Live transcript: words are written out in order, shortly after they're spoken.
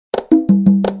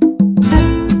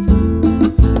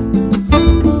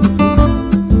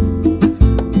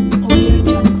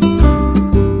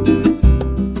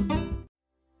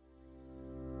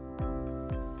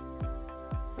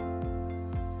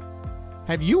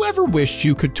Have you ever wished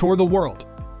you could tour the world?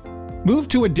 Move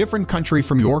to a different country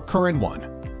from your current one.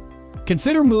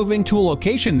 Consider moving to a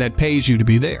location that pays you to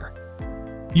be there.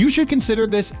 You should consider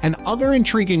this and other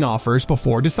intriguing offers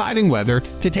before deciding whether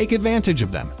to take advantage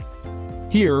of them.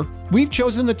 Here, we've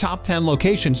chosen the top 10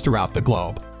 locations throughout the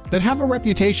globe that have a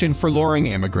reputation for luring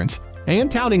immigrants and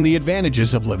touting the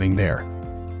advantages of living there.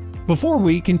 Before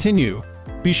we continue,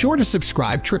 be sure to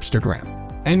subscribe to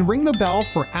Tripstagram and ring the bell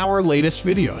for our latest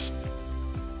videos.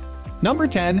 Number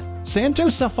 10. Santo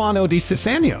Stefano di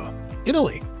Sessanio,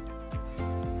 Italy.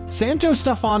 Santo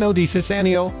Stefano di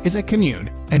Sessanio is a commune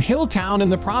and hill town in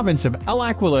the province of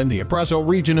L'Aquila in the Abruzzo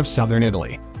region of southern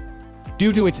Italy.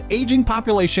 Due to its aging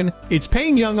population, it's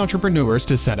paying young entrepreneurs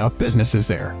to set up businesses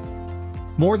there.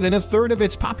 More than a third of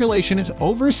its population is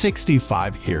over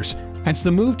 65 years, hence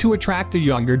the move to attract a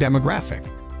younger demographic.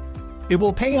 It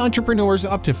will pay entrepreneurs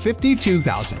up to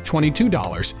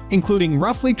 $52,022, including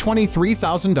roughly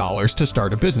 $23,000 to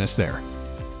start a business there.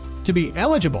 To be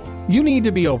eligible, you need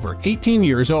to be over 18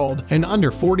 years old and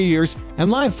under 40 years and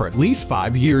live for at least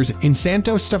 5 years in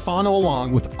Santo Stefano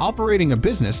along with operating a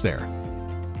business there.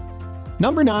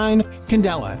 Number 9.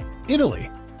 Candela, Italy.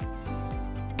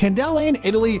 Candela in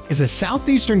Italy is a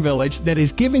southeastern village that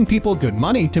is giving people good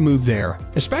money to move there,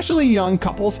 especially young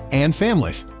couples and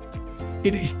families.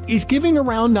 It is giving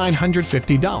around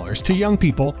 $950 to young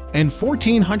people and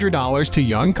 $1,400 to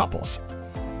young couples.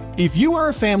 If you are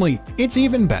a family, it's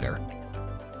even better.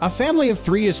 A family of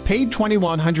 3 is paid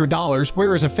 $2,100,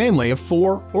 whereas a family of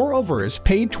 4 or over is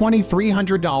paid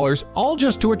 $2,300, all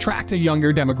just to attract a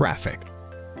younger demographic.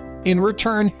 In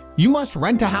return, you must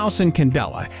rent a house in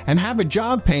Candela and have a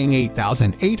job paying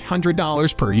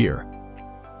 $8,800 per year.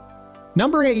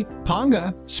 Number 8.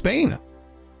 Ponga, Spain.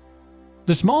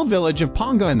 The small village of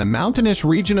Ponga in the mountainous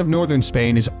region of northern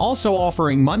Spain is also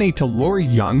offering money to lure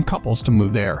young couples to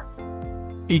move there.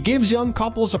 It gives young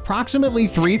couples approximately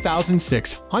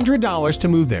 $3,600 to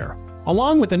move there,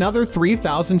 along with another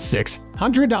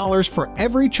 $3,600 for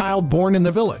every child born in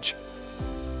the village.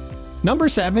 Number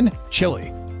 7.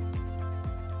 Chile.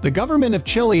 The government of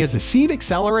Chile has a seed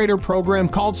accelerator program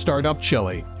called Startup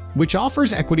Chile, which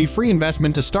offers equity-free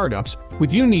investment to startups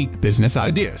with unique business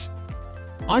ideas.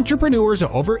 Entrepreneurs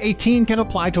over 18 can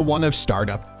apply to one of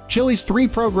Startup Chile's 3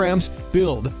 programs: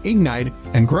 Build, Ignite,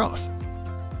 and Growth.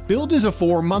 Build is a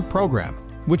 4-month program,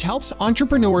 which helps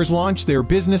entrepreneurs launch their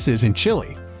businesses in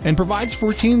Chile and provides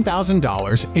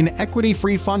 $14,000 in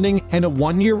equity-free funding and a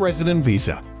 1-year resident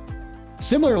visa.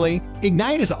 Similarly,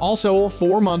 Ignite is also a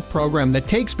 4-month program that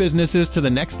takes businesses to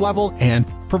the next level and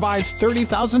provides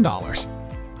 $30,000.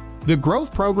 The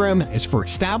Growth program is for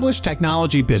established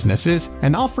technology businesses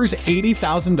and offers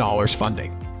 $80,000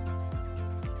 funding.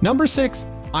 Number 6.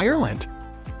 Ireland.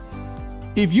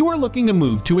 If you are looking to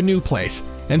move to a new place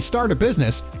and start a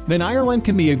business, then Ireland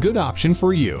can be a good option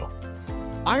for you.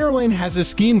 Ireland has a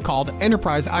scheme called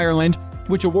Enterprise Ireland,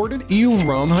 which awarded EU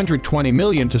 $120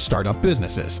 million to start up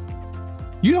businesses.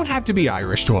 You don't have to be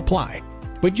Irish to apply,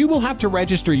 but you will have to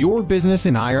register your business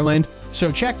in Ireland,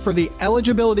 so check for the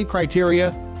eligibility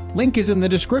criteria. Link is in the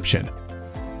description.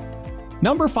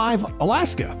 Number 5.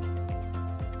 Alaska.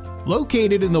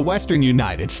 Located in the western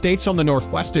United States on the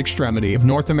northwest extremity of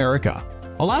North America,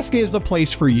 Alaska is the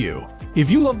place for you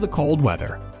if you love the cold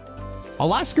weather.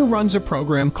 Alaska runs a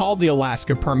program called the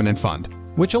Alaska Permanent Fund,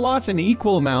 which allots an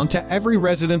equal amount to every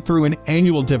resident through an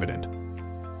annual dividend.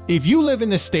 If you live in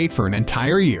the state for an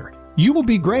entire year, you will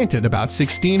be granted about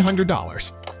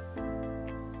 $1,600.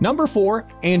 Number 4.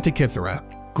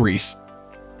 Antikythera, Greece.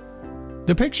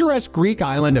 The picturesque Greek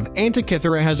island of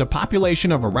Antikythera has a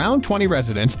population of around 20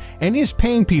 residents and is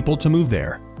paying people to move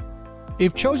there.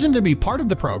 If chosen to be part of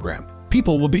the program,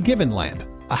 people will be given land,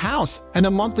 a house, and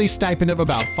a monthly stipend of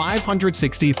about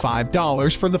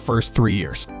 $565 for the first 3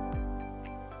 years.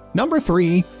 Number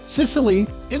 3. Sicily,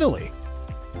 Italy.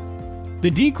 The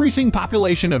decreasing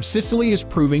population of Sicily is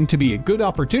proving to be a good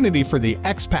opportunity for the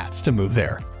expats to move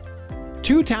there.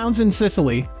 2 towns in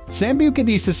Sicily, Sambuca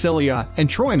di Sicilia and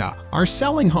Troina, are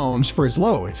selling homes for as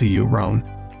low as €1.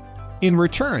 In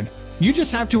return, you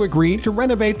just have to agree to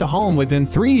renovate the home within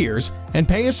 3 years and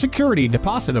pay a security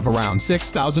deposit of around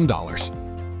 $6,000,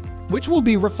 which will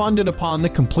be refunded upon the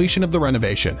completion of the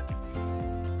renovation.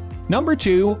 Number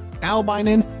 2.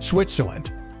 Albion,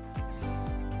 Switzerland.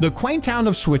 The quaint town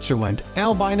of Switzerland,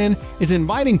 Albion, is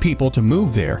inviting people to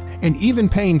move there and even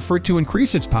paying for it to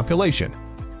increase its population.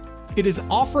 It is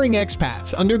offering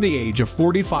expats under the age of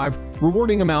 45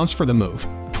 rewarding amounts for the move: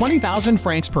 20,000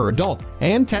 francs per adult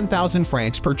and 10,000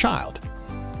 francs per child.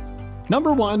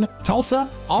 Number 1. Tulsa,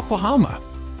 Oklahoma.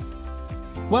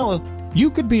 Well, you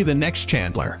could be the next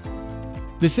Chandler.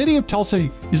 The city of Tulsa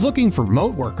is looking for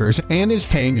remote workers and is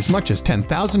paying as much as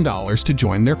 $10,000 to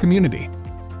join their community.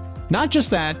 Not just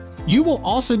that, you will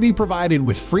also be provided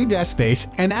with free desk space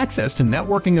and access to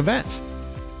networking events.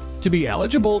 To be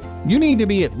eligible, you need to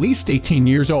be at least 18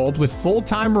 years old with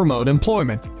full-time remote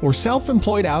employment or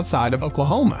self-employed outside of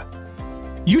Oklahoma.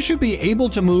 You should be able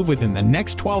to move within the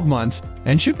next 12 months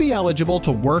and should be eligible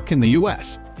to work in the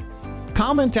U.S.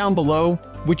 Comment down below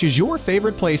which is your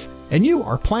favorite place and you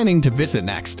are planning to visit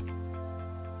next.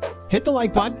 Hit the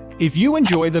like button if you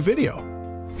enjoy the video.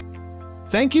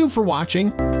 Thank you for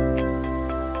watching.